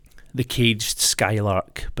The Caged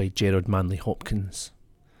Skylark by Gerard Manley Hopkins.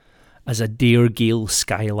 As a dare-gale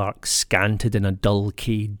skylark scanted in a dull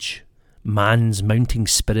cage, man's mounting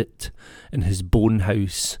spirit in his bone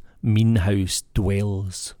house, mean house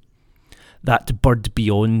dwells. That bird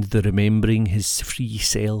beyond the remembering his free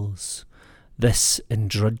cells, this in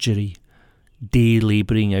drudgery, day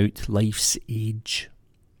labouring out life's age.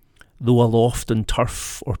 Though aloft on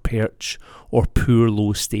turf or perch or poor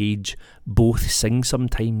low stage, both sing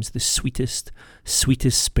sometimes the sweetest,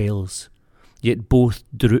 sweetest spells, yet both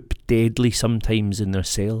droop deadly sometimes in their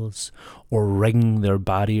cells, or ring their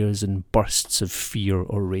barriers in bursts of fear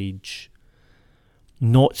or rage.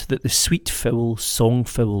 Not that the sweet fowl, song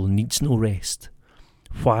fowl, needs no rest.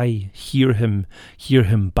 Why, hear him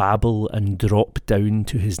babble and drop down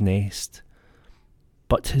to his nest.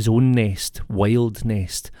 But his own nest, wild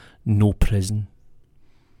nest, no prison.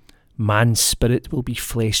 Man's spirit will be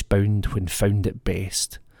flesh-bound when found at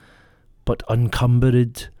best, but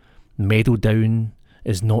uncumbered, meadow down,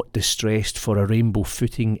 is not distressed for a rainbow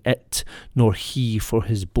footing it, nor he for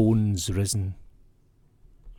his bones risen.